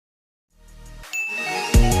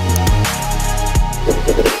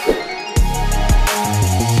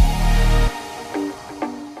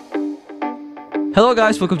Hello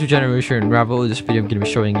guys, welcome to Generation Unravel. In this video I'm going to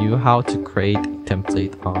be showing you how to create a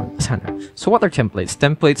template on Asana. So what are templates?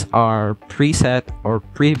 Templates are preset or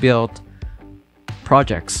pre-built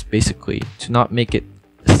projects basically to not make it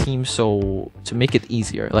seem to make it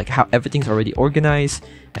easier, like how everything's already organized.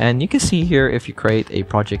 And you can see here if you create a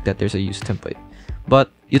project that there's a use template,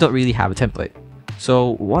 but you don't really have a template.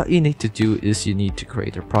 So what you need to do is you need to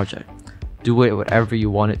create a project. Do it whatever you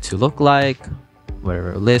want it to look like,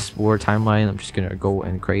 whatever, list, board, timeline. I'm just gonna go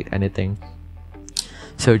and create anything.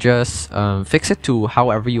 So just fix it to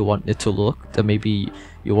however you want it to look. That maybe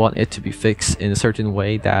you want it to be fixed in a certain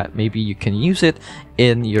way that maybe you can use it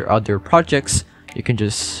in your other projects. You can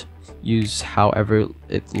just use however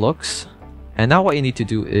it looks. And now what you need to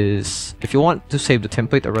do is, if you want to save the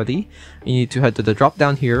template already, you need to head to the drop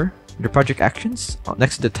down here, the project actions,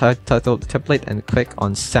 next to the title of the template, and click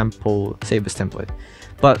on sample save as template.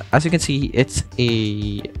 But as you can see, it's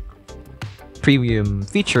a premium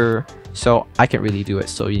feature, so I can't really do it.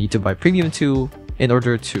 So you need to buy premium 2 in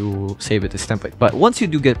order to save it as template. But once you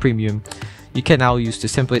do get premium, you can now use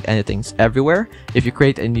this template anything everywhere. If you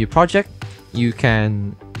create a new project, you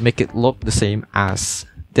can make it look the same as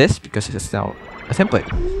this because it's now a template.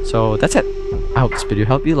 So that's it. I hope this video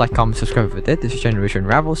helped you. Like, comment, subscribe if it did. This is Generation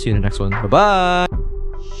Unravel. See you in the next one. Bye bye.